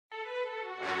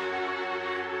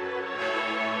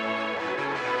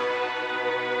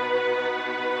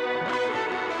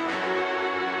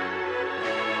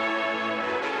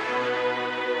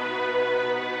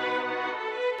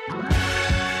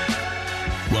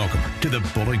to the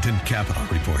Bullington Capital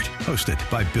Report, hosted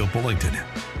by Bill Bullington.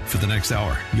 For the next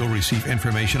hour, you'll receive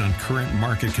information on current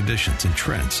market conditions and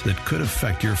trends that could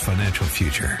affect your financial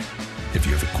future. If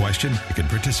you have a question, you can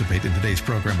participate in today's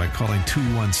program by calling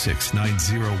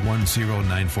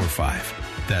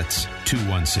 216-901-0945. That's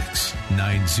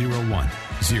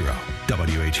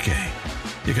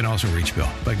 216-901-0WHK. You can also reach Bill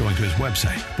by going to his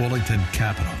website,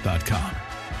 bullingtoncapital.com.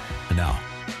 And now,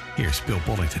 here's Bill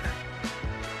Bullington.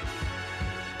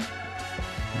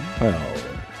 Well,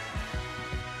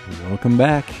 welcome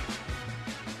back.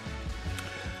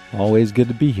 Always good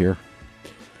to be here.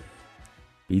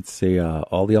 Beats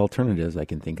all the alternatives I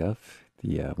can think of.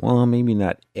 Well, maybe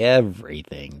not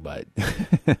everything, but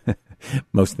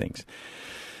most things.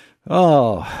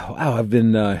 Oh, wow. I've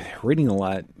been reading a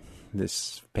lot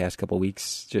this past couple of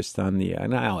weeks just on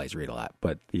and I always read a lot,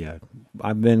 but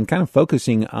I've been kind of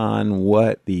focusing on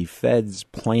what the Fed's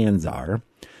plans are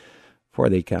for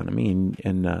the economy,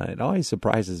 and it always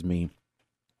surprises me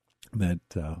that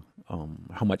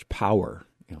how much power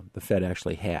the Fed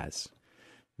actually has.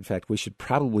 In fact, we should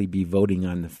probably be voting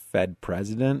on the Fed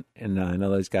president, and I know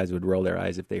those guys would roll their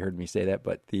eyes if they heard me say that,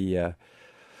 but they've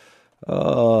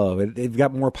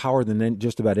got more power than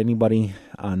just about anybody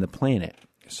on the planet.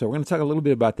 So we're going to talk a little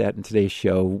bit about that in today's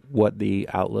show, what the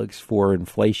outlooks for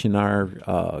inflation are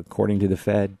according to the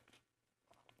Fed,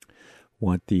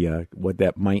 what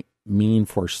that might mean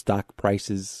for stock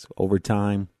prices over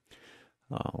time.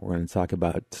 We're going to talk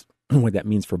about what that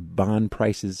means for bond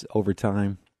prices over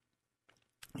time.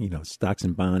 Stocks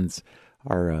and bonds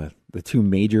are the two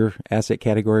major asset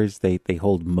categories. They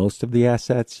hold most of the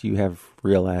assets. You have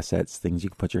real assets, things you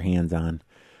can put your hands on.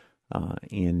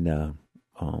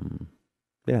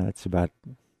 That's about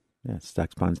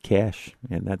stocks, bonds, cash,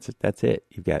 and that's it.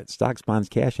 You've got stocks, bonds,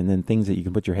 cash, and then things that you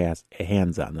can put your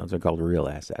hands on. Those are called real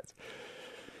assets.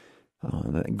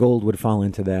 Gold would fall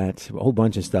into that. A whole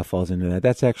bunch of stuff falls into that.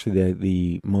 That's actually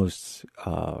the most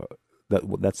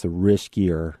that's the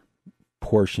riskier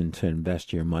portion to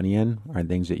invest your money in, are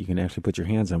things that you can actually put your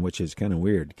hands on, which is kind of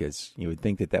weird because you would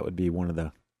think that would be one of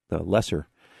the lesser.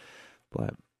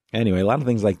 But anyway, a lot of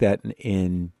things like that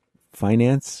in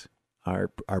finance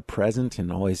are present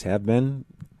and always have been.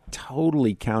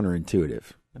 Totally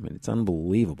counterintuitive. I mean, it's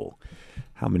unbelievable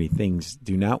how many things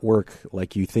do not work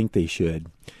like you think they should,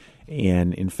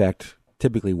 and in fact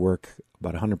typically work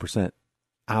about 100%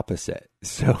 opposite.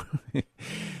 So it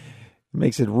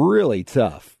makes it really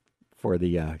tough for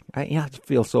I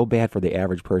feel so bad for the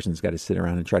average person who's got to sit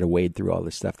around and try to wade through all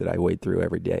this stuff that I wade through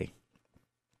every day.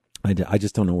 I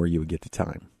just don't know where you would get the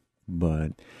time.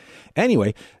 But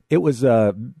anyway, it was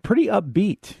pretty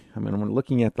upbeat. I mean, I'm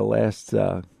looking at the last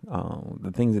the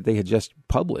things that they had just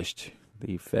published,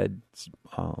 the Fed's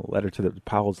Powell's letter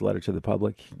to the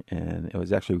public, and it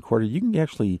was actually recorded. You can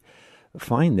actually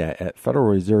find that at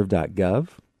federalreserve.gov,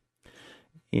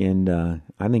 and I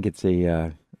think it's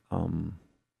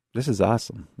this is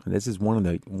awesome. This is one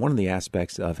of the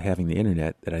aspects of having the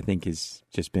internet that I think has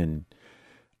just been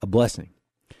a blessing,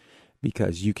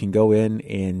 because you can go in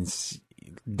and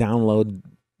download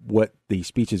what the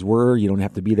speeches were. You don't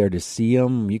have to be there to see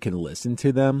them. You can listen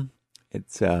to them.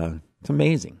 It's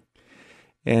amazing.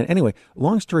 And anyway,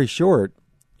 long story short,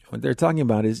 what they're talking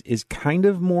about is kind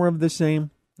of more of the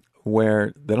same,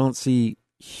 where they don't see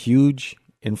huge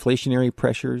inflationary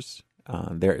pressures.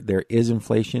 There is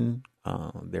inflation.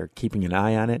 They're keeping an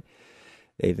eye on it.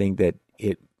 They think that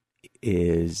it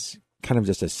is kind of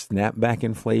just a snapback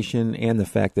inflation, and the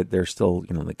fact that they're still,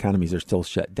 the economies are still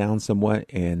shut down somewhat,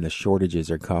 and the shortages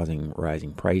are causing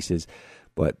rising prices,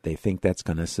 but they think that's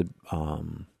going to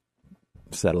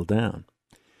settle down.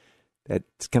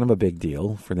 That's kind of a big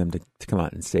deal for them to come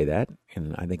out and say that,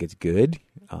 and I think it's good.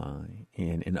 And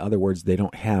in other words, they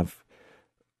don't have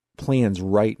plans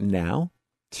right now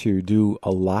to do a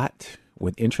lot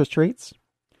with interest rates,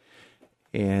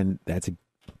 and that's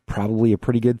probably a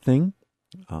pretty good thing.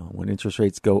 When interest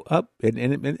rates go up,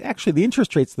 and actually the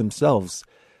interest rates themselves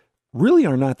really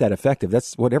are not that effective.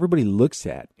 That's what everybody looks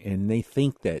at, and they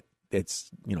think that it's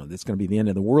going to be the end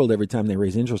of the world every time they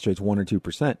raise interest rates 1 or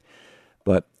 2%.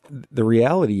 But the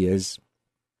reality is,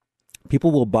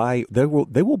 people will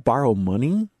they will borrow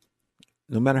money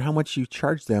no matter how much you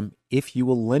charge them if you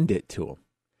will lend it to them.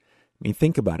 I mean,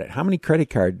 think about it. How many credit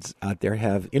cards out there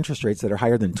have interest rates that are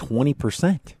higher than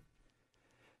 20%?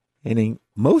 And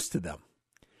most of them.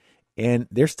 And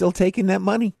they're still taking that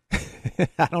money.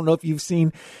 I don't know if you've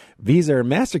seen Visa or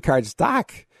MasterCard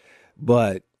stock,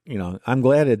 but I'm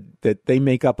glad that they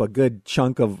make up a good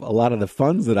chunk of a lot of the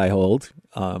funds that I hold,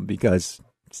 because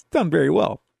it's done very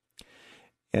well.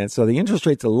 And so the interest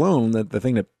rates alone, the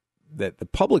thing that that the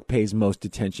public pays most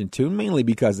attention to, mainly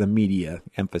because the media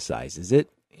emphasizes it.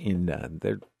 And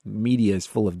the media is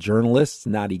full of journalists,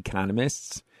 not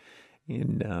economists.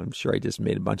 And I'm sure I just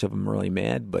made a bunch of them really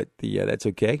mad, but that's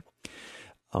okay.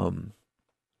 The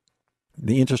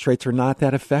interest rates are not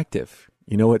that effective.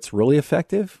 You know what's really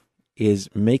effective is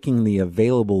making the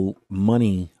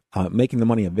money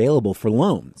available for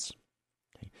loans.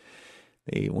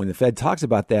 When the Fed talks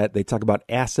about that, they talk about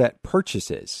asset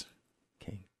purchases.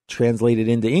 Okay, translated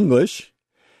into English,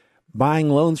 buying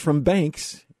loans from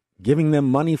banks, giving them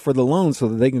money for the loans so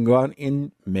that they can go out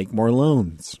and make more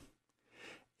loans.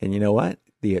 And you know what?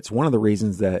 It's one of the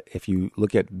reasons that if you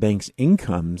look at banks'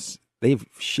 incomes, they've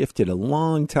shifted a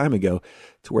long time ago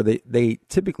to where they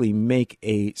typically make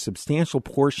a substantial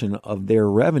portion of their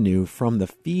revenue from the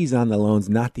fees on the loans,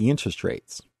 not the interest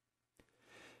rates.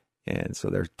 And so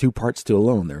there's two parts to a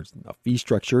loan. There's a fee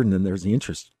structure, and then there's the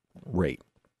interest rate.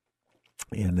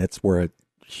 And that's where a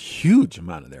huge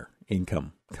amount of their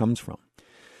income comes from.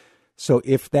 So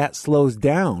if that slows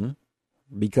down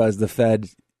because the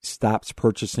Fed stops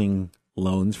purchasing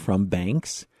loans from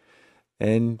banks,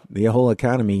 and the whole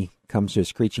economy comes to a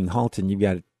screeching halt, and you've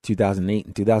got 2008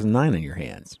 and 2009 on your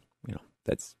hands.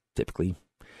 That's typically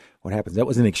what happens. That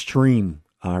was an extreme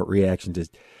reaction to.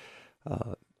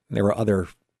 There were other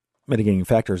mitigating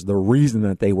factors. The reason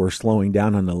that they were slowing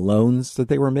down on the loans that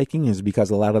they were making is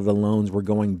because a lot of the loans were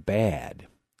going bad.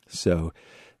 So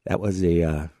that was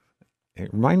it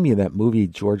reminded me of that movie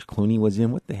George Clooney was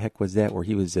in. What the heck was that? Where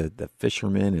he was the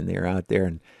fisherman, and they were out there,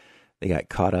 and they got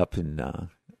caught up in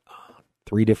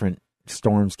 3 different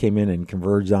storms came in and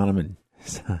converged on them and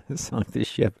sunk the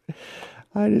ship.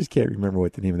 I just can't remember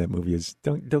what the name of that movie is.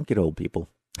 Don't get old, people.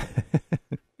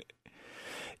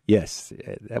 Yes,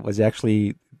 that was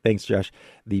actually, thanks, Josh,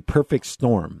 The Perfect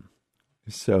Storm.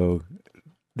 So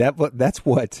that's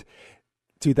what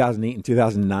 2008 and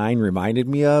 2009 reminded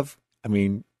me of. I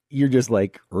mean, you're just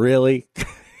like, really?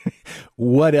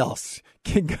 What else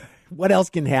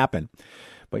can happen?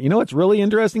 But you know what's really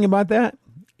interesting about that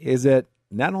is that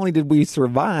not only did we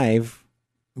survive,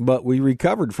 but we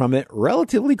recovered from it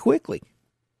relatively quickly.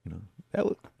 That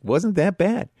wasn't that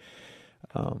bad.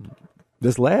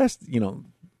 This last,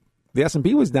 the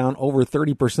S&P was down over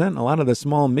 30%. A lot of the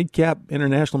small mid-cap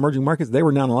international emerging markets, they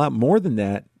were down a lot more than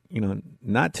that,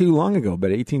 not too long ago,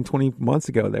 but 18, 20 months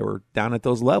ago, they were down at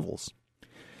those levels.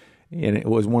 And it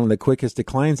was one of the quickest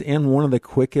declines and one of the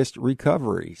quickest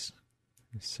recoveries.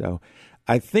 So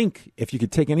I think if you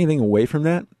could take anything away from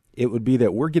that, it would be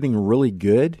that we're getting really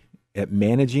good at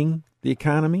managing the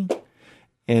economy.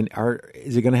 And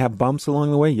is it going to have bumps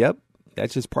along the way? Yep.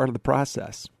 That's just part of the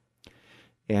process.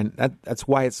 And that's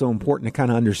why it's so important to kind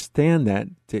of understand that,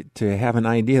 to have an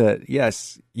idea that,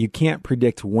 yes, you can't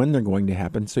predict when they're going to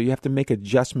happen, so you have to make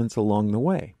adjustments along the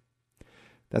way.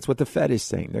 That's what the Fed is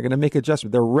saying. They're going to make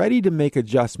adjustments. They're ready to make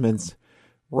adjustments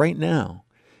right now,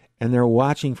 and they're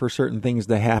watching for certain things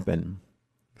to happen.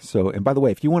 So, and by the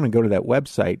way, if you want to go to that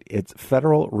website, it's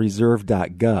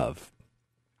federalreserve.gov.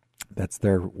 That's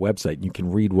their website. You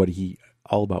can read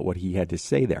all about what he had to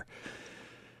say there.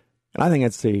 And I think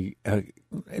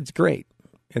it's great.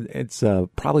 It's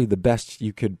probably the best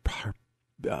you could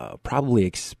probably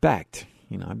expect.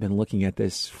 I've been looking at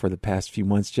this for the past few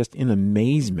months just in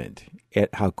amazement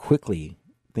at how quickly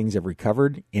things have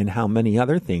recovered and how many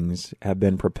other things have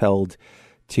been propelled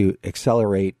to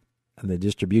accelerate the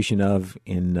distribution of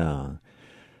in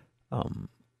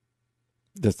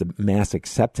just the mass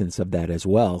acceptance of that as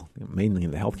well, mainly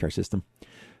in the healthcare system.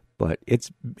 But it's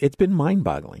been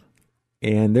mind-boggling.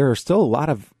 And there are still a lot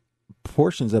of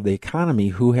portions of the economy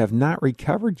who have not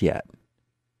recovered yet.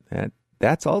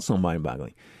 That's also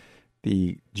mind-boggling.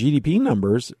 The GDP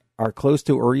numbers are close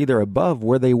to or either above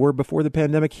where they were before the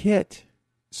pandemic hit.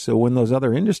 So when those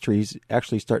other industries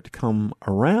actually start to come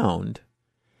around,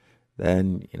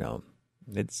 then,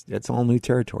 it's all new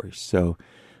territory. So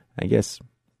I guess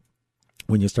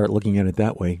when you start looking at it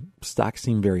that way, stocks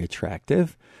seem very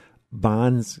attractive.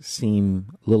 Bonds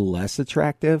seem a little less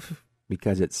attractive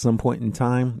because at some point in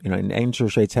time, and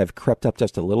interest rates have crept up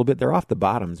just a little bit. They're off the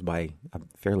bottoms by a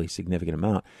fairly significant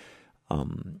amount.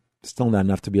 Still not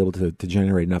enough to be able to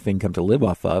generate enough income to live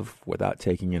off of without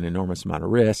taking an enormous amount of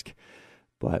risk.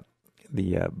 But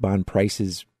the bond price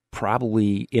is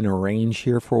probably in a range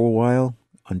here for a while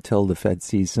until the Fed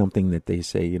sees something that they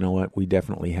say, you know what, we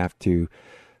definitely have to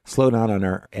slow down on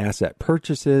our asset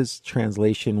purchases.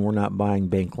 Translation, we're not buying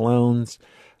bank loans.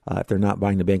 If they're not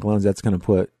buying the bank loans, that's going to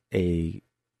put a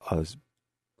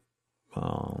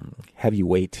heavy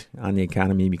weight on the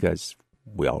economy because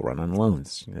we all run on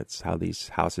loans. That's how these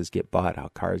houses get bought, how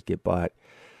cars get bought,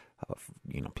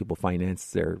 people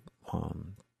finance their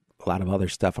a lot of other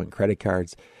stuff on credit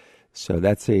cards. So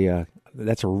that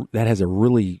has a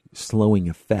really slowing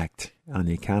effect on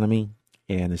the economy,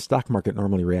 and the stock market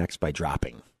normally reacts by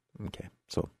dropping. Okay,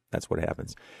 so that's what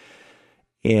happens.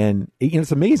 And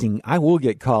it's amazing. I will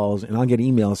get calls and I'll get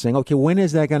emails saying, okay, when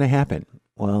is that going to happen?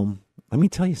 Well, let me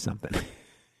tell you something.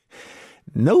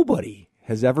 Nobody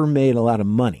has ever made a lot of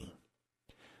money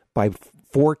by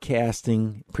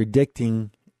forecasting,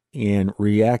 predicting, and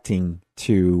reacting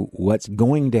to what's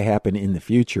going to happen in the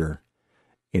future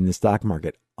in the stock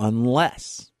market,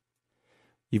 unless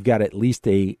you've got at least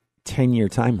a 10-year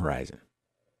time horizon.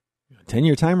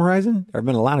 10-year time horizon? There have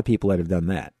been a lot of people that have done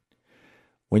that.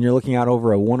 When you're looking out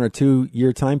over a 1 or 2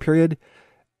 year time period,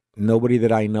 nobody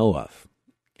that I know of.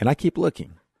 And I keep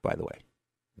looking, by the way.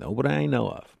 Nobody I know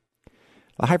of.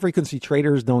 The high-frequency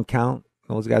traders don't count.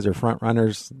 Those guys are front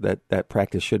runners. That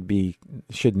practice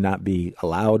should not be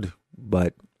allowed.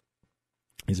 But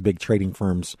these big trading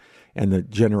firms and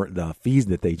the fees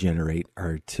that they generate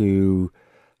are too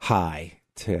high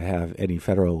to have any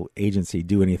federal agency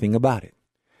do anything about it.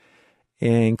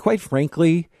 And quite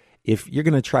frankly, if you're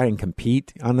going to try and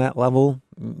compete on that level,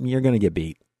 you're going to get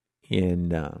beat.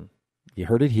 And you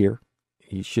heard it here.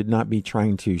 You should not be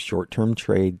trying to short-term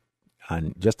trade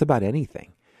on just about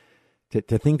anything.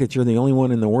 To think that you're the only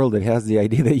one in the world that has the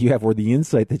idea that you have or the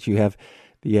insight that you have,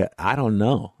 I don't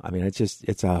know. I mean,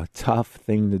 it's a tough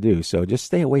thing to do. So just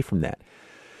stay away from that.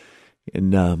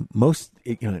 And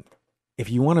if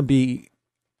you want to be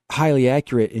highly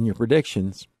accurate in your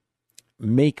predictions,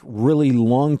 make really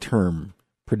long-term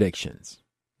predictions.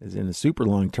 As in the super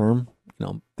long-term,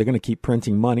 they're going to keep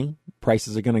printing money.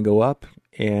 Prices are going to go up.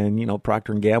 And,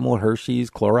 Procter & Gamble, Hershey's,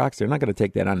 Clorox, they're not going to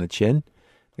take that on the chin.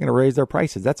 They're going to raise their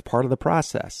prices. That's part of the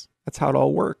process. That's how it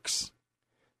all works.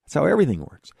 That's how everything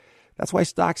works. That's why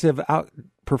stocks have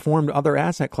outperformed other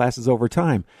asset classes over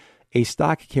time. A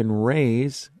stock can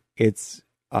raise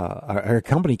a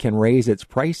company can raise its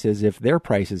prices if their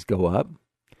prices go up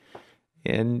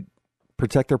and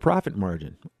protect their profit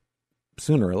margin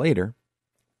sooner or later.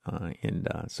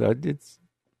 So it's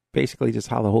basically just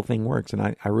how the whole thing works. And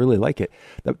I really like it.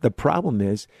 The problem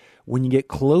is when you get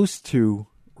close to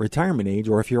retirement age,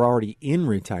 or if you're already in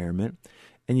retirement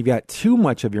and you've got too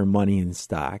much of your money in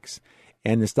stocks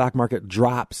and the stock market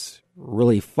drops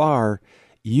really far,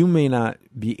 you may not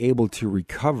be able to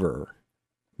recover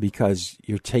because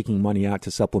you're taking money out to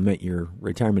supplement your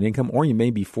retirement income, or you may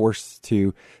be forced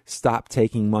to stop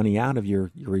taking money out of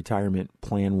your retirement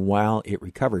plan while it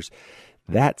recovers.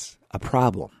 That's a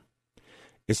problem,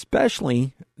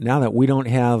 especially now that we don't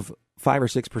have 5 or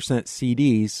 6%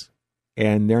 CDs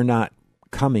and they're not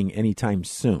coming anytime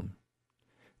soon.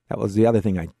 That was the other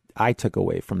thing I took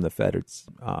away from the Fed. It's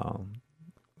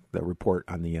the report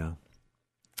on the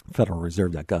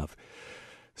federalreserve.gov.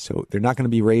 So they're not going to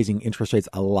be raising interest rates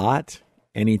a lot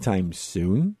anytime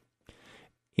soon.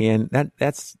 And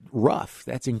that's rough.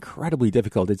 That's incredibly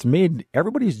difficult. It's made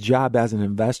everybody's job as an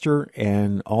investor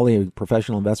and all the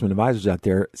professional investment advisors out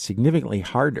there significantly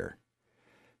harder.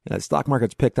 The stock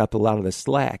market's picked up a lot of the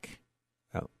slack,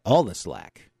 all the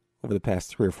slack, over the past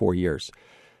 3 or 4 years.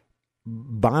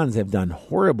 Bonds have done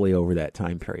horribly over that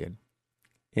time period.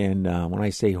 And when I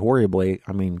say horribly,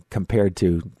 I mean compared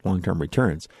to long-term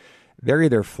returns. They're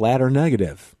either flat or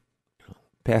negative.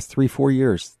 Past 3-4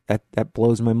 years, that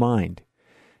blows my mind.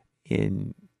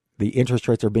 And the interest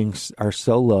rates are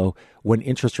so low. When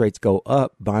interest rates go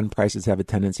up, bond prices have a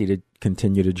tendency to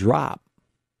continue to drop.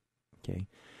 Okay,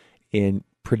 and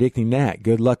predicting that,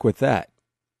 good luck with that.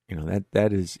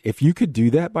 That is, if you could do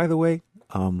that, by the way,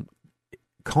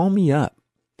 call me up.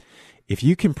 If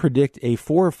you can predict a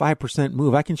 4 or 5%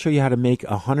 move, I can show you how to make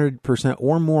 100%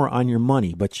 or more on your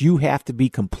money, but you have to be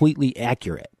completely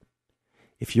accurate.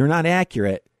 If you're not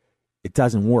accurate, it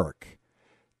doesn't work.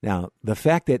 Now, the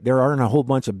fact that there aren't a whole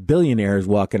bunch of billionaires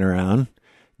walking around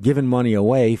giving money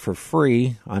away for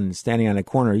free standing on the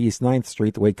corner of East 9th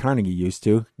Street the way Carnegie used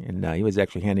to, and he was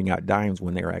actually handing out dimes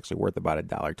when they were actually worth about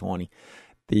 $1.20.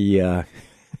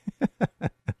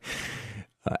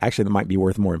 Actually, they might be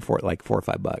worth more than like $4 or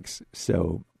 $5.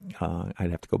 So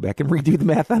I'd have to go back and redo the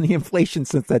math on the inflation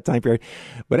since that time period.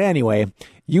 But anyway,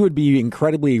 you would be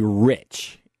incredibly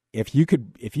rich if you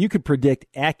could predict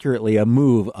accurately a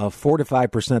move of 4 to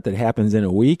 5% that happens in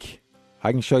a week.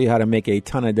 I can show you how to make a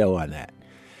ton of dough on that.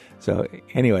 So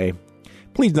anyway,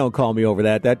 please don't call me over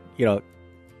that.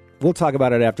 We'll talk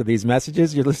about it after these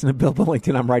messages. You're listening to Bill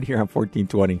Bullington. I'm right here on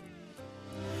 1420.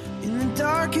 In the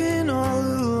dark and all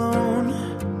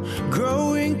alone,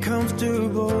 growing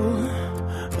comfortable.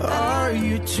 Are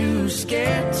you too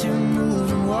scared to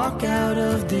move and walk out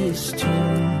of this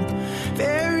tomb?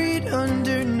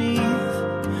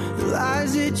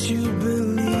 lies that you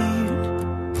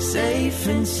believed. Safe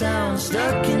and sound,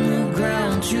 stuck in the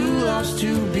ground, too lost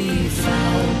to be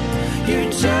found.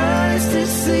 You're just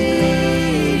asleep,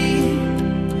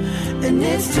 and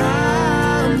it's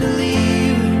time to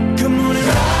leave. Come on and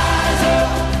rise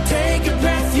up, take a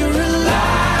breath, you're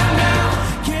alive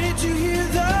now. Can't you hear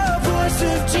the voice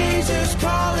of Jesus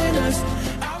calling us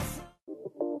out?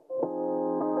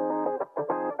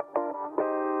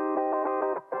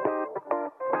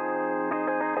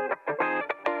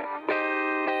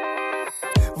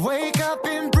 Wake up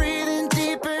and breathing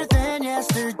deeper than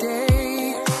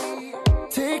yesterday.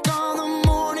 Take on the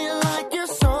morning like your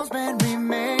soul's been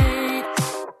remade.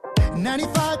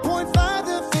 95.5,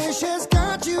 the fish has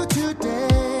got you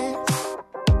today.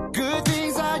 Good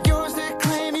things are yours that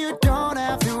claim you don't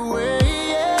have to wait.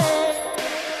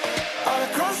 All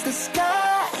across the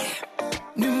sky,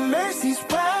 new mercies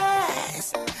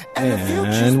rise.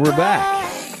 And we're back.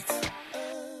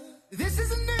 This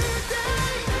is a new day.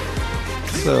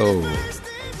 So,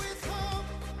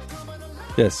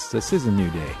 yes, this is a new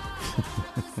day.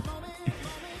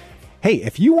 Hey,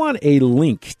 if you want a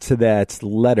link to that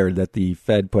letter that the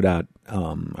Fed put out,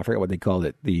 I forget what they called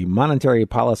it, the Monetary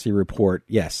Policy Report.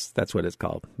 Yes, that's what it's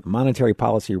called. The Monetary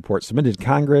Policy Report submitted to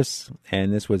Congress,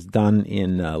 and this was done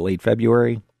in late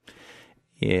February.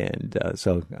 And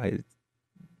so I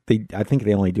think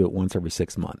they only do it once every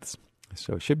 6 months.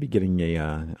 So should be getting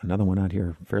another one out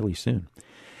here fairly soon.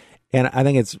 And I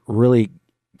think it's really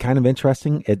kind of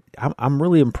interesting. I'm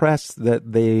really impressed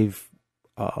that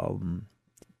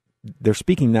they're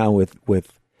speaking now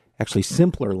with actually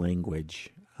simpler language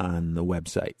on the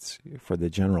websites for the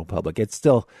general public. It's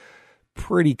still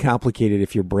pretty complicated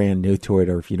if you're brand new to it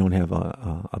or if you don't have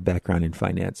a background in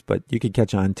finance, but you could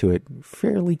catch on to it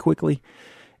fairly quickly.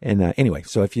 And anyway,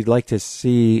 so if you'd like to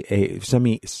see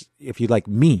if you'd like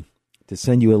me to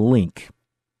send you a link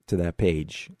to that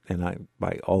page, and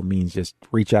by all means just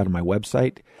reach out to my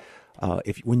website.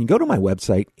 When you go to my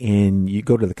website and you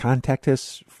go to the contact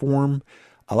us form,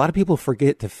 a lot of people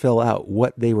forget to fill out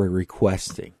what they were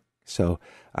requesting. So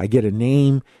I get a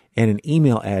name and an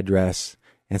email address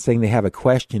and saying they have a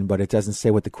question, but it doesn't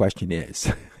say what the question is.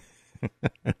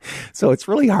 So it's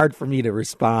really hard for me to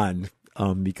respond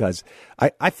because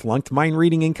I flunked mind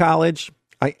reading in college.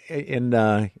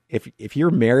 If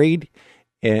you're married,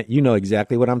 you know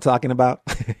exactly what I'm talking about.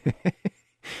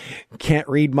 Can't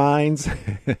read minds.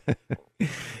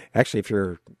 Actually, if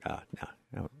you're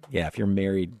if you're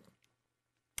married,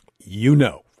 you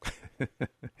know.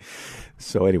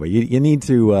 So anyway, you need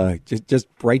to just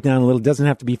write down a little. It doesn't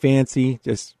have to be fancy.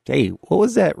 Just, hey, what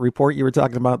was that report you were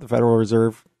talking about, the Federal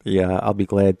Reserve? Yeah, I'll be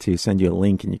glad to send you a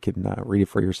link and you can read it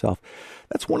for yourself.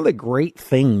 That's one of the great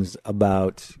things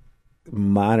about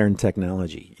modern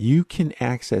technology. You can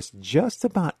access just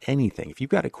about anything. If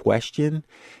you've got a question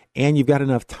and you've got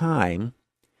enough time,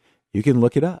 you can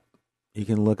look it up. You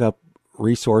can look up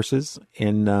resources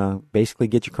and basically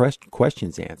get your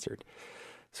questions answered.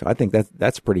 So I think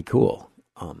that's pretty cool.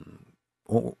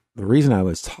 Well, the reason I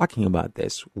was talking about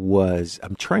this was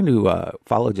I'm trying to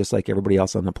follow, just like everybody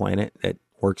else on the planet that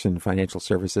works in financial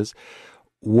services,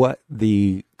 what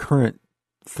the current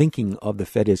thinking of the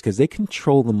Fed is, because they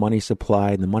control the money supply,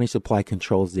 and the money supply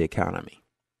controls the economy.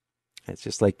 It's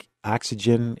just like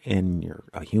oxygen in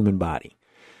a human body.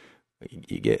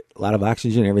 You get a lot of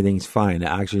oxygen, everything's fine. The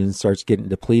oxygen starts getting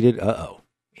depleted.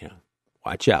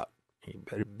 Watch out. You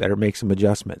better make some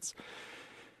adjustments.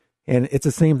 And it's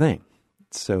the same thing.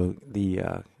 So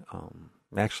the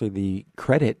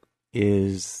credit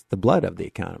is the blood of the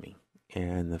economy.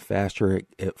 And the faster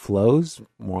it flows,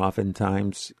 more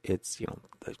oftentimes it's,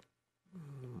 the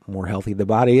more healthy the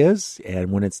body is.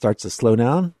 And when it starts to slow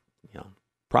down,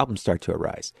 problems start to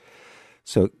arise.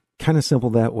 So kind of simple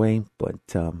that way. But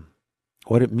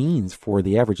what it means for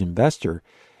the average investor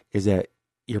is that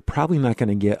you're probably not going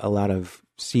to get a lot of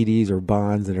CDs or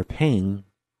bonds that are paying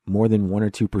more than 1 or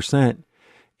 2%.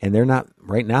 And they're not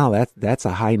right now. That's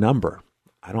a high number.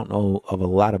 I don't know of a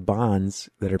lot of bonds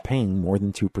that are paying more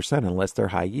than 2% unless they're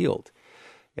high yield.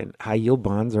 And high yield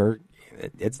bonds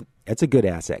it's a good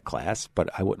asset class, but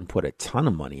I wouldn't put a ton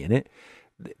of money in it.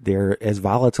 They're as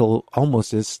volatile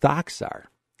almost as stocks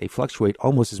are. They fluctuate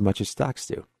almost as much as stocks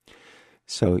do.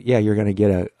 So yeah, you're going to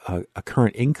get a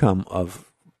current income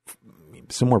of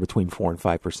somewhere between 4 and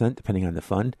 5%, depending on the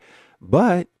fund,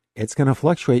 but it's going to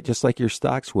fluctuate just like your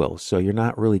stocks will. So you're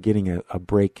not really getting a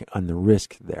break on the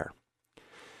risk there.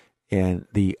 And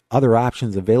the other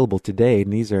options available today,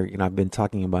 and these are, I've been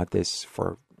talking about this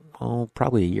for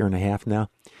probably a year and a half now,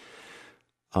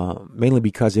 mainly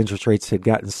because interest rates had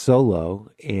gotten so low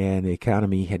and the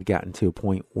economy had gotten to a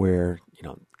point where,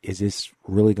 is this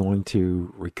really going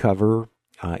to recover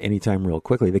anytime real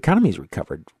quickly? The economy's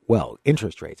recovered well.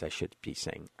 Interest rates, I should be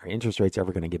saying. Are interest rates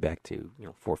ever going to get back to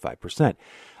 4 or 5%?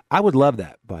 I would love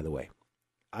that, by the way.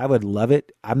 I would love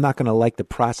it. I'm not going to like the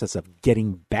process of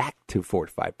getting back to 4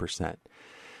 to 5%,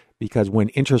 because when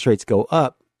interest rates go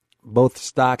up, both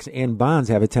stocks and bonds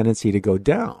have a tendency to go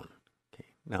down. Okay.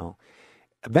 Now,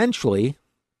 eventually,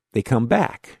 they come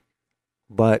back,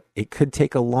 but it could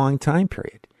take a long time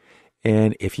period.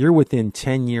 And if you're within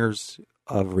 10 years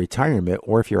of retirement,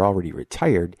 or if you're already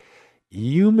retired,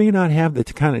 you may not have the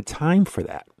kind of time for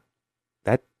that.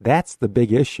 That's the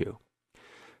big issue.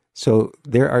 So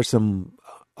there are some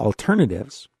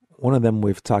alternatives. One of them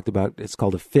we've talked about, it's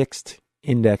called a fixed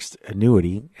indexed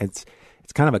annuity. It's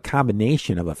kind of a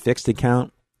combination of a fixed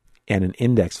account and an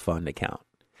index fund account.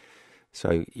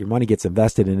 So your money gets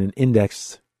invested in an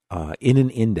index.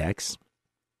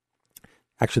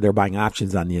 Actually, they're buying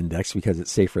options on the index because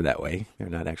it's safer that way. They're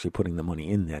not actually putting the money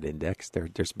in that index. They're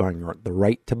just buying the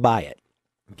right to buy it.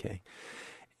 Okay,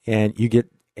 and you get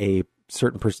a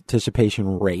certain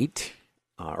participation rate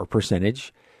or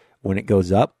percentage when it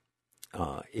goes up.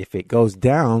 If it goes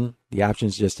down, the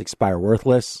options just expire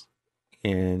worthless,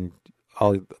 and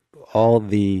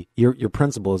your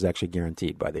principal is actually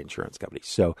guaranteed by the insurance company.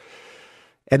 So,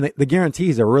 and the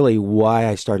guarantees are really why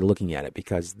I started looking at it,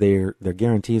 because their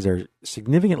guarantees are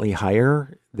significantly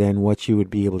higher than what you would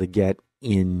be able to get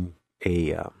in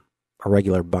a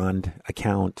regular bond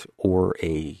account or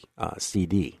a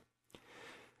CD.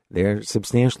 They're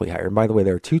substantially higher. And by the way,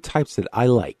 there are two types that I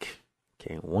like.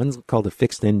 Okay, one's called a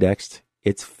fixed indexed.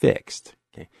 It's fixed.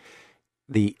 Okay,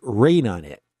 the rate on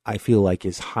it, I feel like,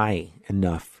 is high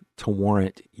enough to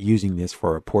warrant using this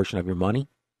for a portion of your money.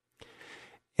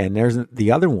 And there's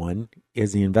the other one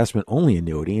is the investment only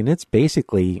annuity, and it's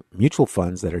basically mutual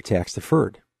funds that are tax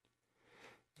deferred.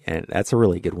 And that's a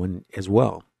really good one as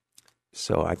well.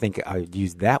 So I think I would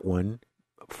use that one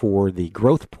for the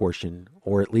growth portion,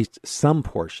 or at least some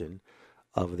portion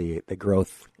of the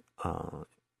growth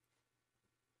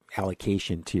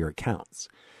allocation to your accounts.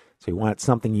 So you want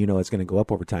something is going to go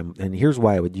up over time. And here's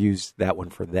why I would use that one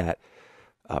for that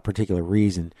particular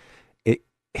reason. It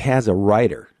has a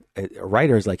rider. A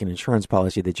rider is like an insurance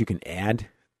policy that you can add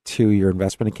to your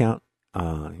investment account.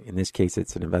 In this case,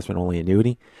 it's an investment-only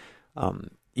annuity.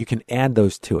 You can add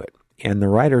those to it. And the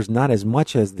riders, not as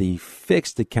much as the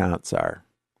fixed accounts are.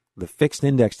 The fixed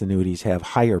indexed annuities have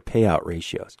higher payout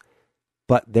ratios,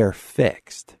 but they're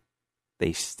fixed.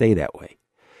 They stay that way.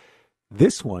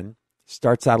 This one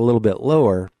starts out a little bit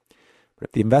lower, but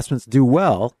if the investments do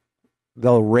well,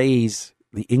 they'll raise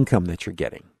the income that you're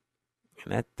getting.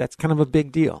 And that's kind of a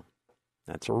big deal.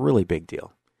 That's a really big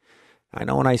deal. I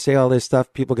know when I say all this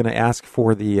stuff, people are going to ask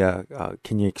for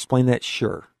can you explain that?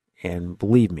 Sure. And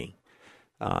believe me,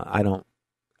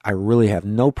 I really have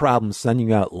no problem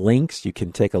sending out links. You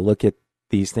can take a look at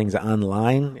these things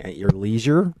online at your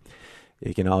leisure.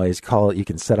 You can always call. You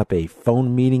can set up a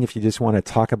phone meeting if you just want to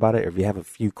talk about it, or if you have a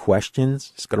few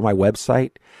questions, just go to my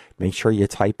website. Make sure you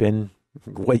type in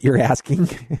what you're asking,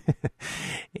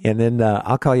 and then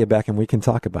I'll call you back and we can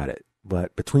talk about it.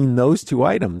 But between those two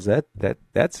items,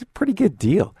 that's a pretty good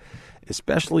deal.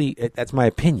 Especially, that's my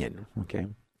opinion. Okay,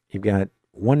 you've got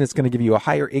one that's going to give you a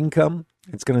higher income.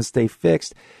 It's going to stay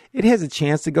fixed. It has a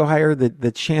chance to go higher.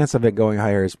 The chance of it going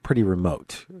higher is pretty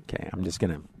remote. Okay, I'm just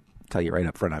going to tell you right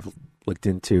up front. I've looked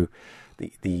into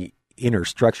the inner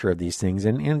structure of these things,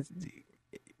 and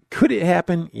could it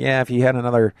happen? Yeah, if you had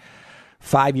another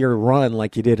 5-year run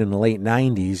like you did in the late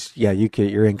 90s, yeah,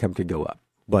 your income could go up.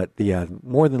 But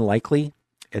more than likely,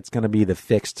 it's going to be the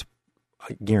fixed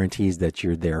guarantees that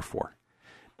you're there for.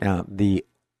 Now, the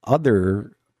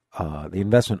other, the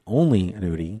investment-only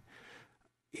annuity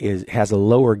has a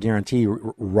lower guarantee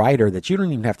rider that you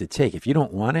don't even have to take. If you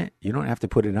don't want it, you don't have to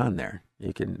put it on there.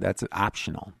 That's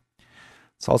optional.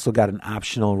 It's also got an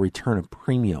optional return of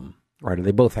premium rider.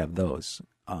 They both have those.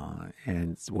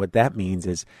 And what that means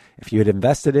is if you had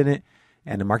invested in it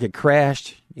and the market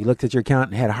crashed, you looked at your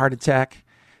account and had a heart attack,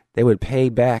 they would pay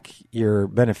back your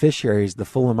beneficiaries the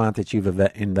full amount that you've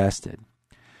invested.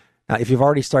 Now, if you've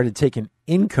already started taking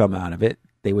income out of it,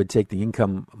 they would take the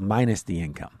income minus the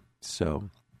income. So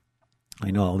I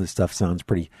know all this stuff sounds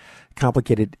pretty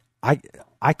complicated.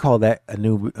 I call that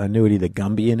annuity the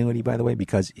Gumby annuity, by the way,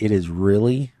 because it is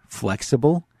really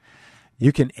flexible.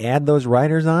 You can add those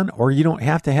riders on, or you don't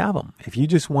have to have them. If you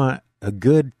just want a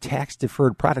good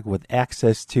tax-deferred product with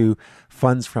access to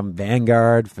funds from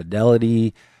Vanguard,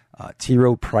 Fidelity, T.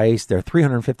 Rowe Price, there are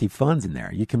 350 funds in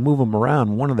there. You can move them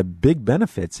around. One of the big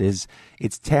benefits is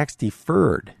it's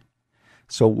tax-deferred.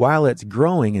 So while it's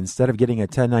growing, instead of getting a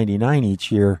 1099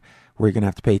 each year where you're going to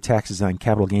have to pay taxes on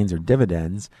capital gains or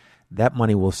dividends, that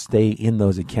money will stay in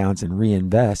those accounts and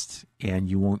reinvest, and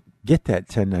you won't get that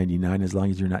 1099 as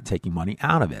long as you're not taking money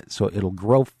out of it. So it'll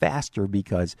grow faster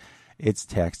because it's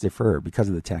tax deferred, because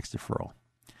of the tax deferral.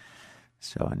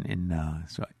 So,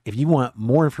 so if you want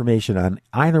more information on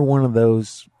either one of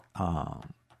those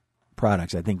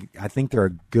products, I think they're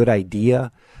a good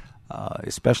idea,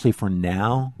 especially for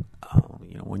now.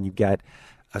 When you've got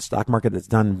a stock market that's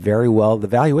done very well, the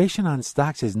valuation on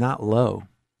stocks is not low.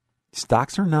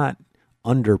 Stocks are not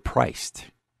underpriced.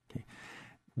 Okay.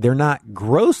 They're not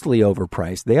grossly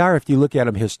overpriced. They are if you look at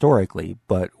them historically,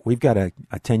 but we've got a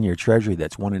 10-year treasury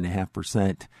that's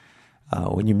 1.5%.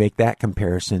 When you make that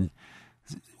comparison,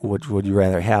 would you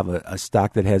rather have a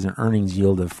stock that has an earnings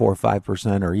yield of 4 or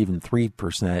 5% or even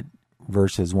 3%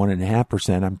 versus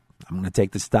 1.5%? I'm going to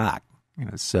take the stock.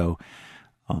 So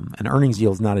an earnings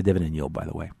yield is not a dividend yield, by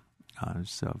the way.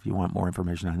 So if you want more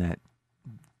information on that,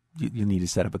 you need to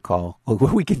set up a call.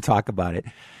 We can talk about it.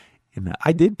 And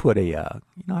I did put I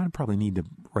probably need to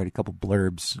write a couple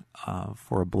blurbs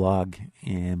for a blog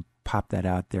and pop that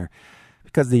out there,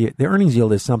 because the earnings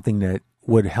yield is something that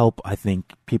would help, I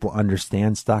think, people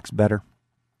understand stocks better.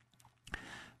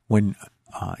 When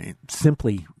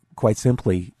quite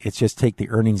simply, it's just take the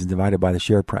earnings and divide it by the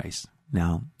share price.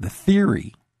 Now, the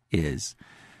theory is,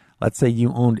 let's say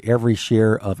you owned every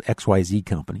share of XYZ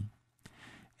company.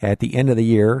 At the end of the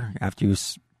year, after you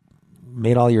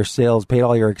made all your sales, paid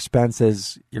all your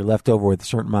expenses, you're left over with a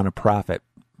certain amount of profit.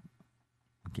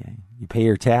 Okay, you pay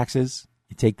your taxes,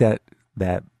 you take that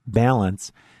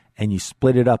balance, and you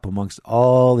split it up amongst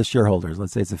all the shareholders.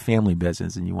 Let's say it's a family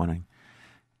business and you want to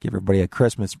give everybody a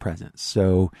Christmas present.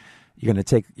 So you're going to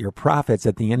take your profits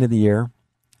at the end of the year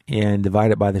and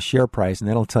divide it by the share price, and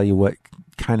that'll tell you what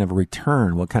kind of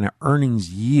return, what kind of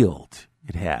earnings yield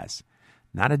it has,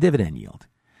 not a dividend yield.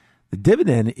 The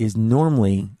dividend is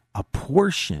normally a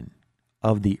portion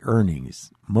of the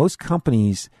earnings. Most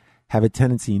companies have a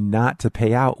tendency not to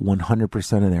pay out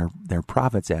 100% of their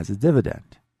profits as a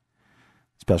dividend,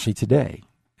 especially today.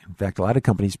 In fact, a lot of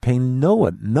companies pay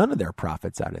none of their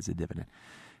profits out as a dividend.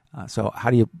 So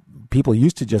people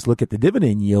used to just look at the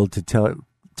dividend yield to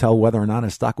tell whether or not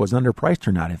a stock was underpriced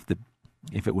or not.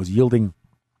 If it was yielding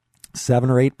 7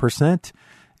 or 8%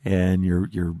 and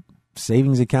your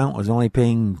savings account was only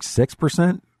paying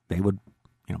 6%,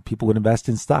 people would invest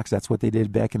in stocks. That's what they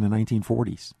did back in the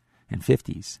 1940s and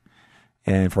 50s,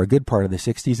 and for a good part of the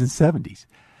 60s and 70s.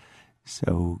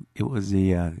 So it was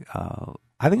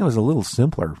I think it was a little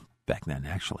simpler back then,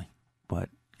 actually. But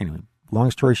anyway,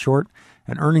 long story short,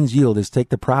 an earnings yield is take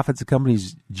the profits the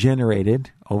company's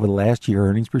generated over the last year,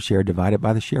 earnings per share, divided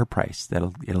by the share price.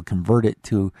 It'll convert it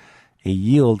to a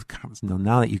yield.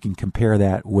 Now that you can compare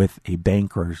that with a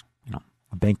bank or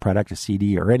a bank product, a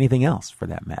CD, or anything else for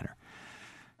that matter.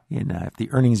 And if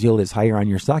the earnings yield is higher on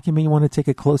your stock, you may want to take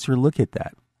a closer look at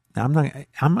that. Now,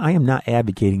 I am not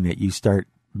advocating that you start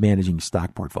managing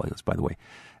stock portfolios, by the way.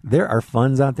 There are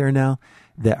funds out there now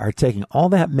that are taking all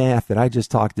that math that I just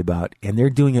talked about, and they're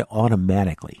doing it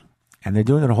automatically. And they're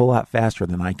doing it a whole lot faster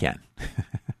than I can.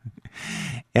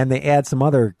 And they add some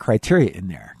other criteria in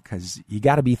there, because you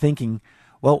got to be thinking,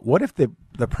 well, what if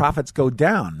the profits go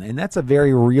down? And that's a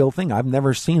very real thing. I've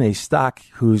never seen a stock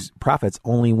whose profits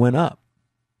only went up.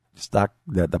 Stock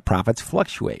that the profits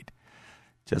fluctuate,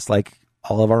 just like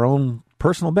all of our own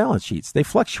personal balance sheets. They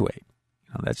fluctuate.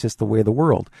 That's just the way of the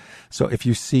world. So if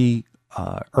you see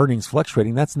earnings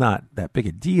fluctuating, that's not that big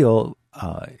a deal.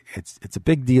 It's a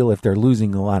big deal if they're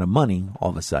losing a lot of money all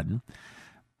of a sudden.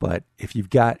 But if you've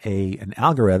got an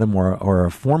algorithm or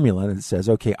a formula that says,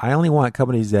 okay, I only want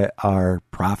companies that are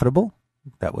profitable,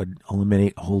 that would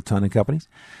eliminate a whole ton of companies.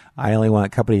 I only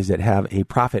want companies that have a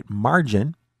profit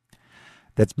margin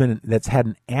that's had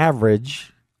an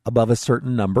average above a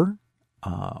certain number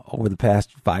over the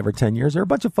past 5 or 10 years. There are a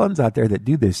bunch of funds out there that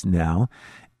do this now,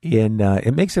 and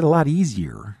it makes it a lot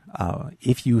easier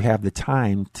if you have the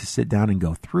time to sit down and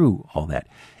go through all that.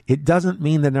 It doesn't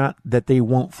mean that they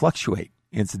won't fluctuate.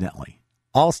 Incidentally,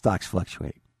 all stocks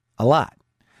fluctuate a lot.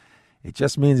 It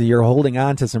just means that you're holding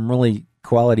on to some really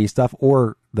quality stuff,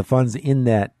 or the funds in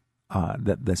that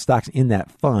the stocks in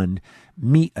that fund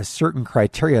meet a certain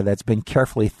criteria that's been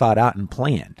carefully thought out and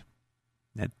planned.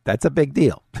 That's a big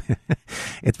deal.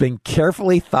 It's been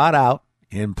carefully thought out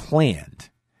and planned.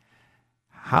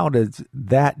 How does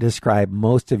that describe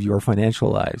most of your financial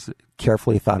lives?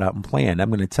 Carefully thought out and planned. I'm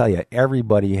going to tell you,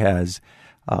 everybody has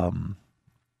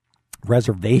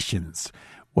reservations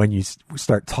when you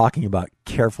start talking about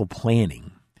careful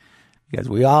planning, because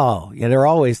there are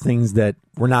always things that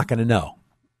we're not going to know.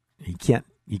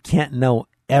 You can't know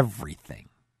everything.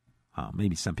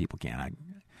 Maybe some people can.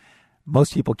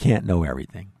 Most people can't know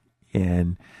everything.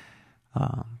 And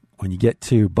when you get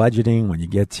to budgeting, when you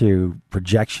get to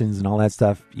projections and all that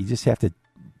stuff, you just have to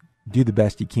do the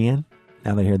best you can.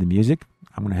 Now that I hear the music,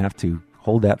 I'm going to have to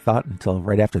hold that thought until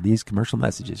right after these commercial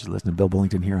messages. You're listening to Bill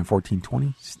Bullington here on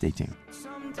 1420. Stay tuned.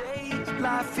 Some days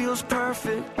life feels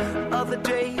perfect. Other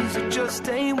days it just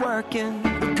ain't working.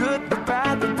 The good, the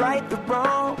bad, the right, the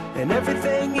wrong, and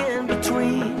everything in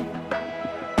between.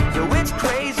 So it's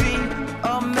crazy,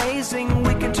 amazing.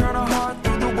 We can turn our heart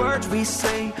through the words we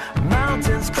say.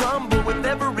 Mountains crumble with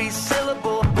every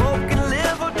syllable. Hope can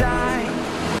live or die.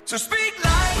 So speak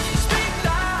life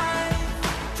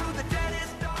to the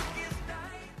deadest, darkest night.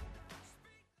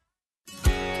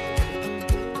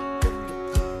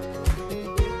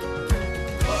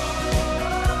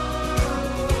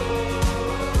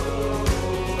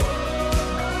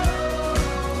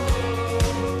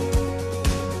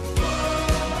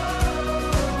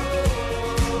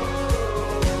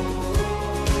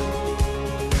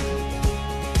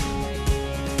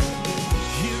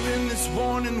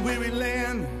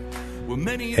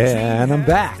 And I'm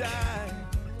back.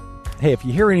 Hey, if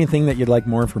you hear anything that you'd like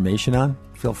more information on,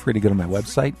 feel free to go to my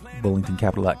website,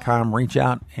 bullingtoncapital.com, reach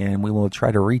out, and we will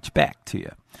try to reach back to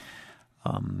you.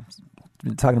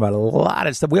 Been talking about a lot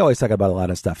of stuff. We always talk about a lot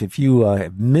of stuff. If you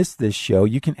have missed this show,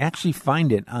 you can actually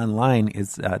find it online.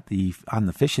 It's on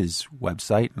the Fish's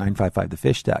website,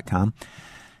 955thefish.com.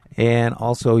 And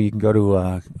also you can go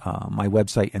to my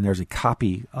website, and there's a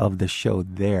copy of the show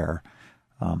there.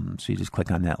 So you just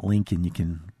click on that link and you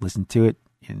can listen to it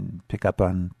and pick up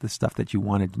on the stuff that you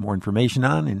wanted more information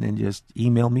on, and then just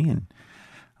email me and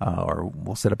or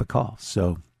we'll set up a call.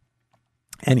 So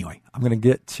anyway, I'm going to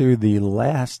get to the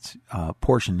last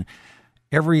portion.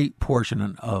 Every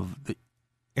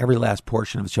last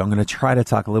portion of the show, I'm going to try to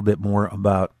talk a little bit more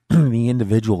about the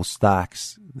individual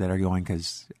stocks that are going,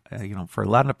 because for a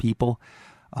lot of people,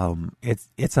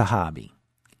 it's a hobby,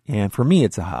 and for me,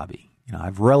 it's a hobby.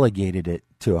 I've relegated it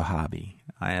to a hobby.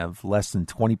 I have less than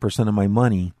 20% of my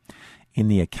money in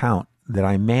the account that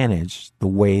I manage the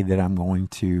way that I'm going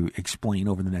to explain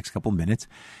over the next couple of minutes.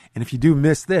 And if you do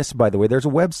miss this, by the way, there's a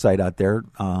website out there.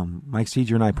 Mike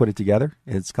Seeger and I put it together.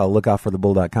 It's called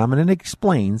lookoutforthebull.com, and it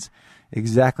explains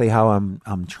exactly how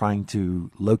I'm trying to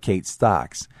locate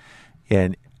stocks.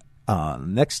 And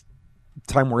next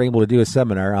time we're able to do a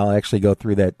seminar, I'll actually go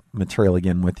through that material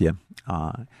again with you.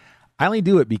 I only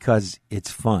do it because it's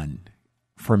fun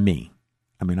for me.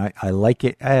 I mean, I like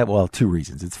it. Well, two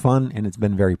reasons. It's fun and it's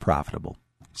been very profitable.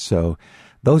 So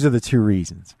those are the two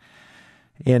reasons.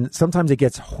 And sometimes it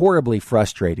gets horribly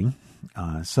frustrating.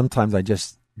 Sometimes I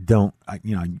just don't,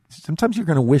 sometimes you're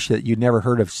going to wish that you'd never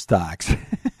heard of stocks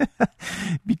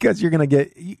because you're going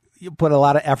to you put a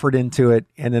lot of effort into it,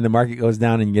 and then the market goes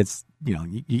down and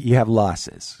you have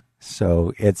losses.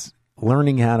 So it's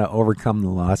learning how to overcome the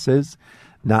losses,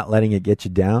 not letting it get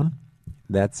you down.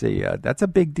 That's a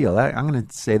big deal. I'm going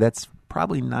to say that's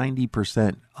probably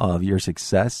 90% of your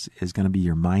success is going to be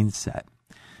your mindset,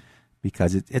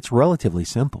 because it's relatively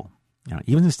simple.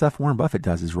 Even the stuff Warren Buffett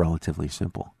does is relatively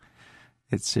simple.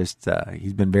 It's just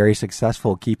he's been very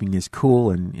successful keeping his cool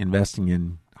and investing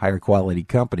in higher quality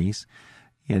companies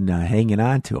and hanging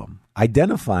on to them.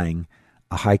 Identifying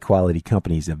a high quality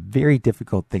company is a very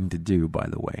difficult thing to do, by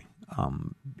the way.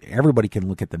 Everybody can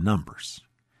look at the numbers.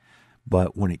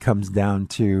 But when it comes down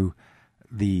to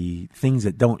the things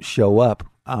that don't show up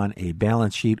on a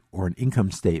balance sheet or an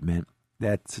income statement,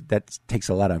 that takes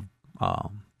a lot of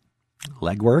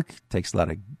legwork, takes a lot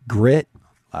of grit,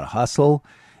 a lot of hustle,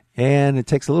 and it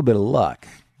takes a little bit of luck.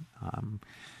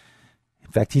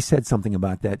 In fact, he said something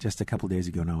about that just a couple of days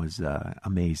ago, and I was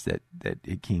amazed that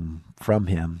it came from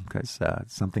him, because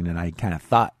it's something that I kind of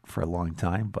thought for a long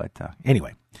time. But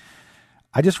anyway,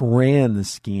 I just ran the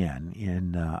scan,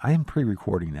 and I am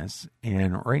pre-recording this.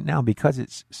 And right now, because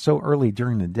it's so early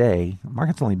during the day, the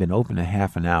market's only been open a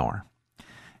half an hour.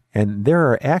 And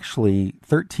there are actually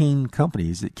 13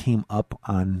 companies that came up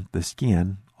on the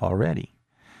scan already.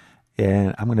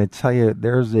 And I'm going to tell you,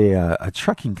 there's a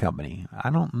trucking company. I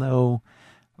don't know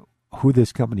who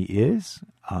this company is,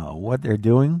 what they're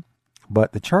doing,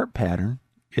 but the chart pattern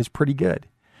is pretty good.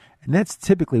 And that's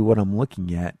typically what I'm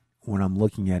looking at when I'm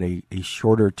looking at a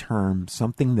shorter term,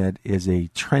 something that is a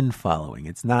trend following.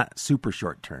 It's not super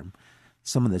short term.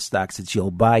 Some of the stocks that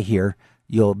you'll buy here,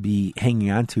 you'll be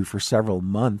hanging on to for several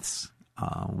months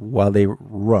while they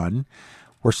run.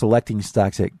 We're selecting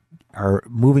stocks that are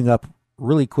moving up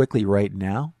really quickly right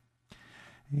now.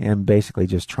 and basically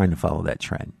just trying to follow that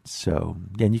trend. So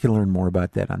again, you can learn more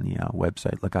about that on the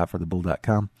website,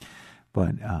 lookoutforthebull.com.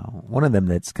 But one of them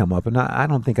that's come up, and I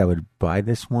don't think I would buy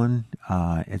this one.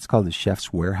 It's called the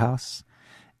Chef's Warehouse.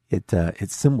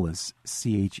 Its symbol is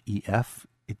CHEF.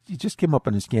 It just came up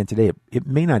on a scan today. It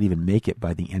may not even make it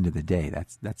by the end of the day.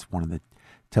 That's one of the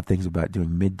tough things about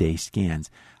doing midday scans.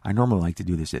 I normally like to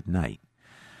do this at night.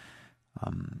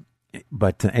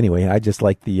 But anyway, I just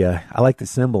like the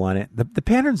symbol on it. The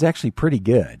pattern's actually pretty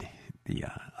good.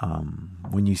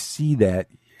 When you see that,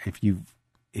 if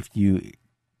you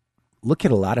look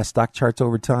at a lot of stock charts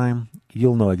over time,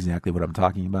 you'll know exactly what I'm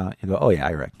talking about. You go, oh yeah,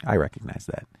 I recognize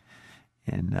that.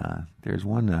 And there's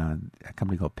one a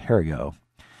company called Perigo,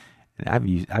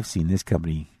 and I've seen this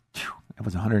company. It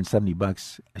was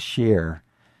 $170 a share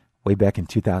way back in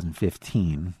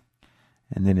 2015,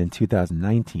 and then in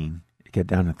 2019 it got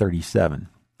down to 37.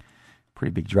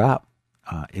 Pretty big drop.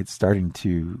 It's starting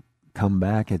to come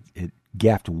back. It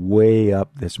gapped way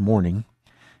up this morning,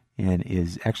 and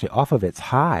is actually off of its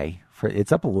high.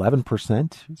 It's up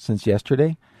 11% since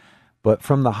yesterday, but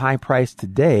from the high price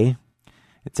today,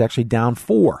 it's actually down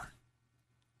 4%.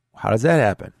 How does that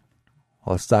happen?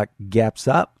 Well, the stock gaps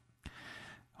up, a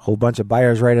whole bunch of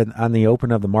buyers right on the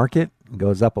open of the market,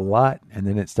 goes up a lot, and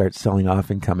then it starts selling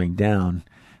off and coming down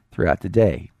throughout the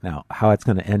day. Now, how it's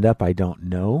going to end up, I don't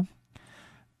know.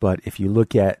 But if you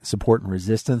look at support and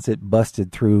resistance, it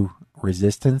busted through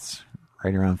resistance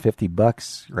right around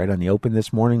 $50 right on the open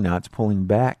this morning. Now it's pulling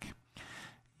back.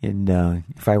 And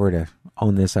if I were to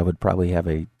own this, I would probably have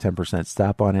a 10%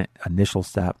 stop on it, initial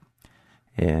stop,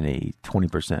 and a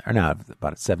 20%, or no,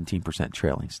 about a 17%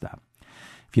 trailing stop.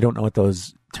 If you don't know what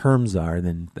those terms are,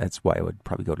 then that's why I would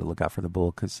probably go to Look Out for the Bull,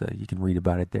 because you can read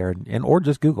about it there, and or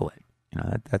just Google it. You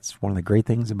know, that's one of the great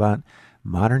things about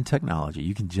modern technology.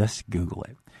 You can just Google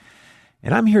it.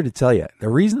 And I'm here to tell you, the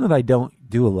reason that I don't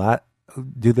do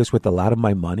this with a lot of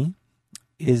my money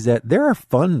is that there are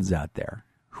funds out there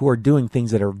who are doing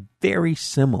things that are very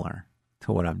similar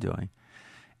to what I'm doing.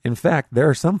 In fact, there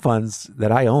are some funds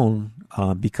that I own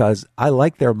because I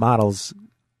like their models.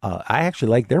 I actually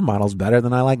like their models better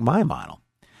than I like my model.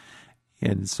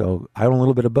 And so I own a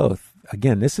little bit of both.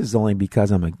 Again, this is only because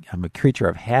I'm a creature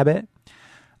of habit.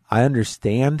 I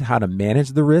understand how to manage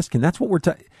the risk, and that's what we're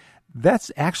talking.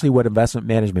 That's actually what investment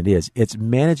management is. It's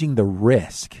managing the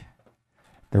risk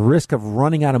of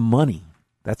running out of money.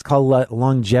 That's called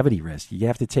longevity risk. You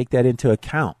have to take that into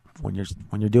account when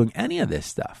you're doing any of this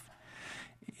stuff.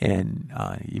 And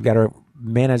you've got to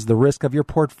manage the risk of your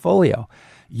portfolio.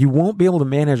 You won't be able to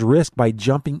manage risk by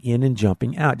jumping in and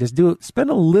jumping out. Just spend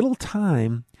a little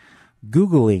time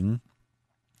Googling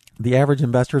the average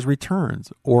investor's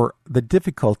returns or the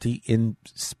difficulty in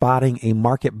spotting a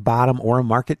market bottom or a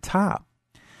market top.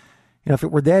 You know, if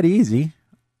it were that easy,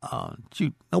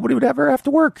 nobody would ever have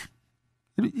to work.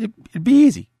 It'd be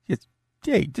easy.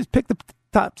 Just pick the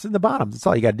tops and the bottoms. That's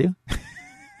all you got to do.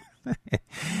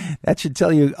 That should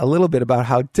tell you a little bit about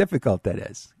how difficult that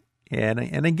is.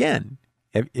 And again,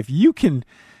 if you can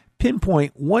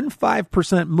pinpoint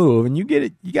 1.5% move and you get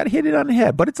it, you got to hit it on the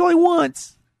head. But it's only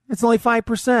once. It's only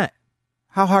 5%.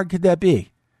 How hard could that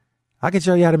be? I can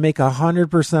show you how to make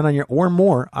 100% on or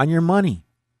more on your money.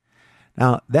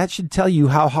 Now that should tell you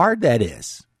how hard that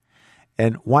is,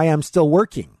 and why I'm still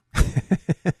working.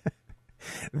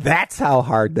 That's how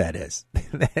hard that is.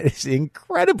 That is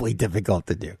incredibly difficult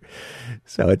to do.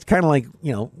 So it's kind of like,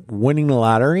 winning the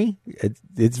lottery.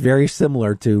 It's very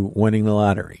similar to winning the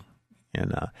lottery.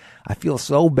 And I feel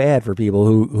so bad for people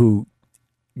who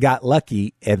got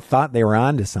lucky and thought they were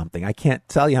onto something. I can't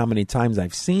tell you how many times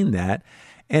I've seen that.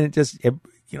 And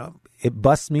it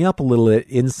busts me up a little bit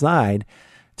inside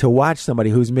to watch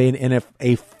somebody who's made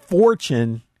a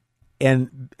fortune,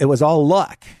 and it was all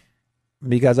luck.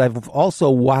 Because I've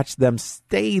also watched them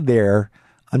stay there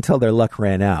until their luck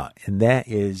ran out. And that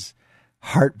is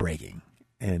heartbreaking.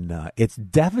 And it's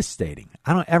devastating.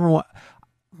 I don't ever want...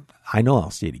 I know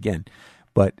I'll see it again.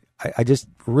 But I just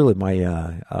really...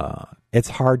 it's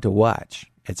hard to watch.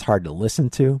 It's hard to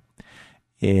listen to.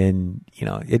 And,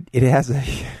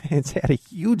 it's had a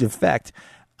huge effect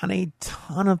on a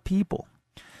ton of people.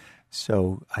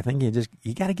 So I think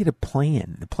you got to get a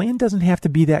plan. The plan doesn't have to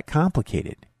be that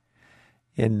complicated.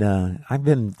 And I've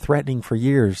been threatening for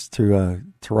years to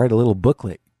write a little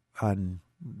booklet on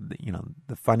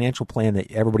the financial plan that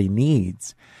everybody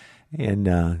needs, and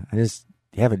I just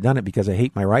haven't done it because I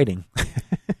hate my writing.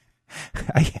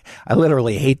 I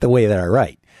literally hate the way that I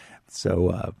write.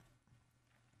 So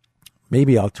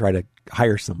maybe I'll try to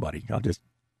hire somebody.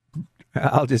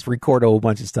 I'll just record a whole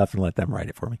bunch of stuff and let them write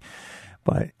it for me.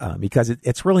 But because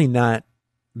it's really not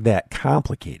that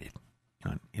complicated.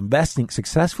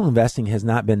 Successful investing has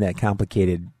not been that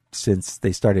complicated since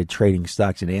they started trading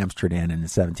stocks in Amsterdam in the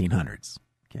 1700s.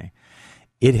 Okay,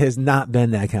 it has not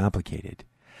been that complicated.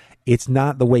 It's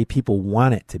not the way people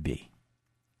want it to be,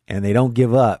 and they don't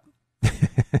give up.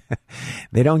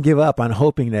 They don't give up on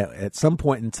hoping that at some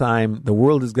point in time the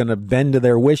world is going to bend to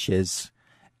their wishes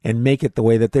and make it the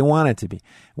way that they want it to be.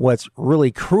 What's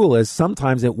really cruel is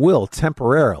sometimes it will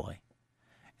temporarily,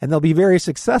 and they'll be very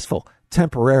successful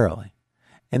temporarily.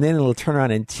 And then it'll turn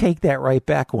around and take that right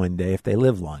back one day if they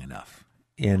live long enough.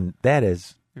 And that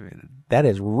is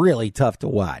really tough to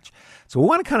watch. So we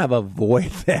want to kind of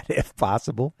avoid that if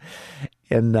possible.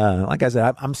 And like I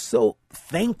said, I'm so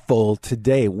thankful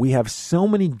today. We have so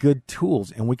many good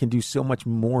tools, and we can do so much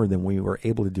more than we were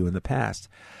able to do in the past.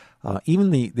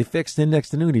 Even the fixed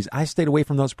indexed annuities, I stayed away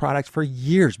from those products for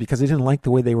years because I didn't like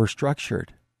the way they were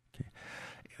structured.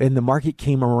 And the market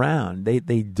came around. They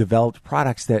developed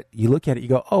products that you look at it, you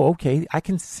go, oh, okay, I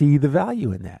can see the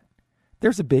value in that.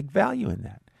 There's a big value in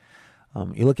that.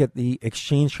 You look at the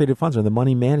exchange-traded funds or the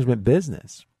money management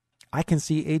business. I can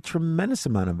see a tremendous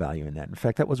amount of value in that. In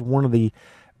fact, that was one of the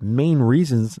main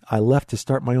reasons I left to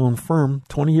start my own firm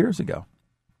 20 years ago.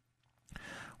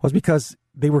 Was because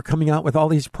they were coming out with all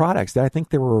these products. I think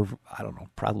there were,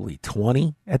 probably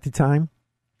 20 at the time.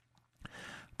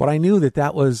 But I knew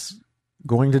that was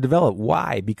going to develop.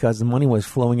 Why? Because the money was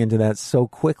flowing into that so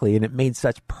quickly, and it made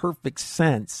such perfect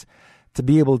sense to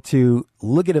be able to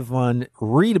look at a fund,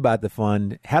 read about the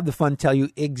fund, have the fund tell you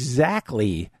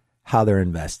exactly how they're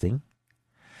investing,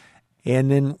 and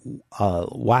then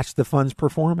watch the fund's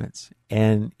performance.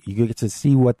 And you get to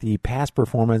see what the past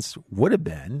performance would have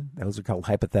been. Those are called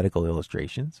hypothetical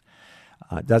illustrations.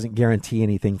 It doesn't guarantee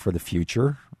anything for the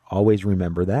future. Always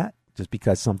remember that. Just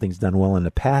because something's done well in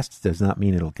the past does not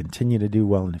mean it'll continue to do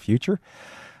well in the future.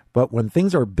 But when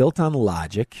things are built on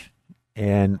logic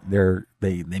and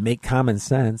they make common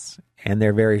sense and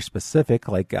they're very specific,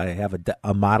 like I have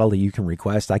a model that you can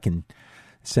request. I can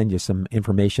send you some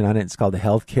information on it. It's called the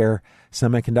healthcare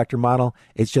semiconductor model.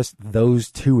 It's just those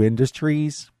two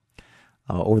industries.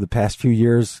 Over the past few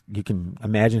years, you can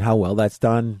imagine how well that's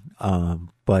done.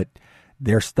 But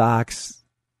their stock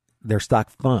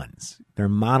funds, they're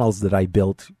models that I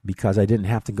built because I didn't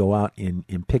have to go out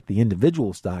and pick the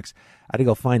individual stocks. I had to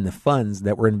go find the funds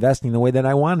that were investing the way that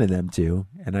I wanted them to,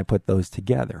 and I put those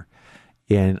together.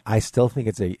 And I still think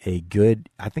it's a good,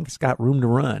 I think it's got room to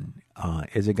run.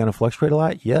 Is it going to fluctuate a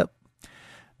lot? Yep.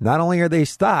 Not only are they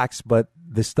stocks, but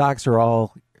the stocks are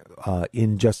all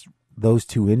in just those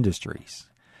two industries.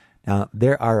 Now,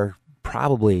 there are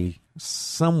probably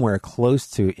somewhere close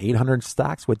to 800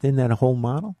 stocks within that whole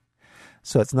model.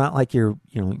 So it's not like you're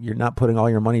not putting all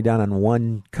your money down on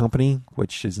one company,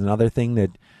 which is another thing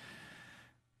that,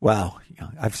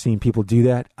 I've seen people do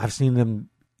that. I've seen them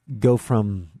go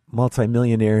from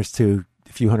multimillionaires to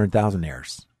a few hundred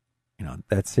thousandaires.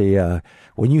 That's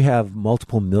when you have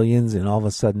multiple millions and all of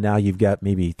a sudden now you've got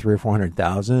maybe 300,000 or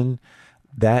 400,000,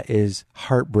 that is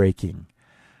heartbreaking.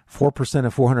 4%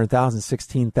 of 400,000 is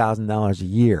 $16,000 a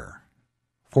year.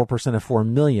 4% of 4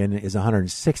 million is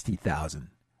 160,000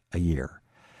 a year.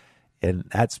 And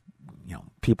that's,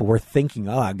 people were thinking,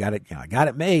 oh, I got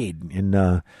it made.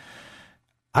 And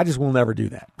I just will never do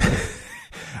that.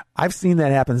 I've seen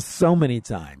that happen so many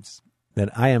times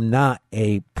that I am not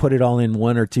a put it all in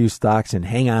one or two stocks and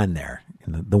hang on there.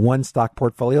 And the one stock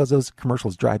portfolios, those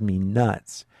commercials drive me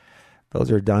nuts. Those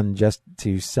are done just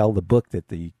to sell the book that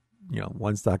the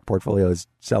one stock portfolio is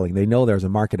selling. They know there's a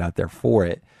market out there for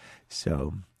it.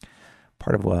 So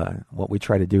part of what we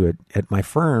try to do at my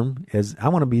firm is I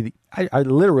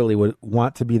literally would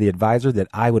want to be the advisor that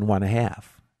I would want to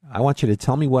have. I want you to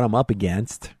tell me what I'm up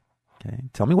against. Okay,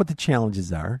 tell me what the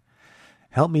challenges are.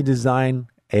 Help me design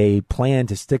a plan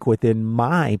to stick within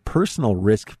my personal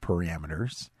risk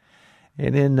parameters,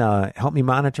 and then help me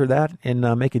monitor that and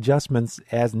make adjustments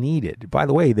as needed. By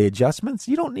the way, the adjustments,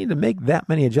 you don't need to make that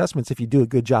many adjustments if you do a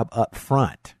good job up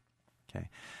front. Okay,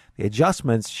 the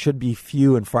adjustments should be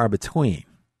few and far between.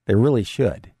 They really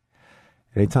should.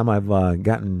 Anytime I've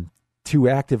gotten too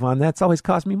active on that, it's always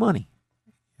cost me money.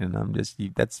 And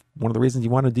that's one of the reasons you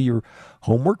want to do your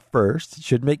homework first. It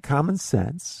should make common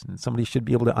sense. And somebody should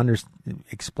be able to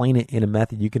explain it in a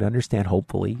method you can understand,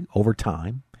 hopefully, over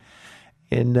time.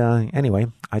 And anyway,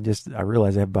 I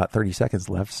realize I have about 30 seconds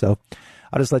left. So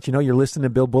I'll just let you know you're listening to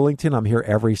Bill Bullington. I'm here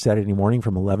every Saturday morning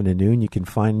from 11 to noon. You can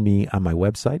find me on my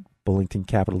website,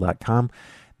 bullingtoncapital.com.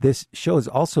 This show is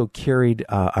also carried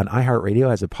on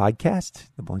iHeartRadio as a podcast,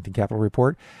 the Bullington Capital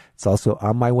Report. It's also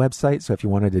on my website, so if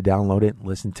you wanted to download it and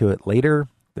listen to it later,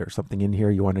 there's something in here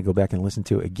you want to go back and listen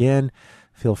to again,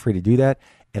 feel free to do that.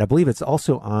 And I believe it's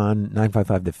also on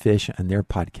 955 The Fish and their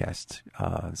podcast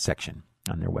section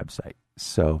on their website.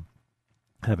 So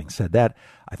having said that,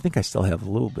 I think I still have a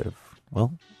little bit of,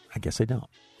 well, I guess I don't.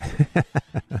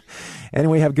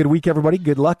 Anyway, have a good week, everybody.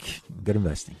 Good luck. Good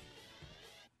investing.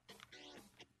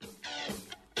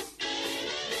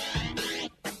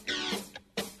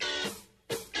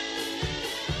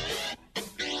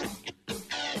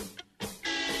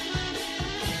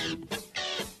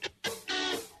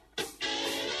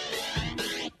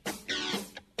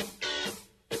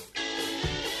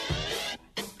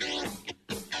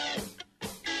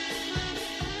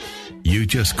 You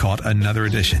just caught another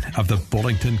edition of the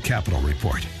Bullington Capital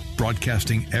Report,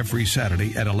 broadcasting every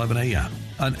Saturday at 11 a.m.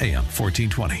 on AM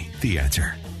 1420, The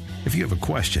Answer. If you have a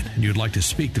question and you'd like to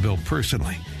speak to Bill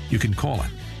personally, you can call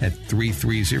him at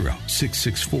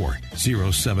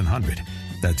 330-664-0700.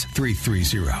 That's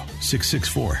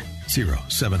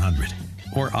 330-664-0700.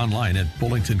 Or online at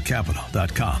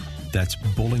bullingtoncapital.com. That's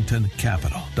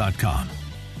bullingtoncapital.com.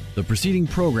 The preceding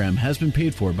program has been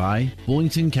paid for by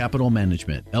Bullington Capital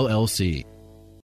Management, LLC.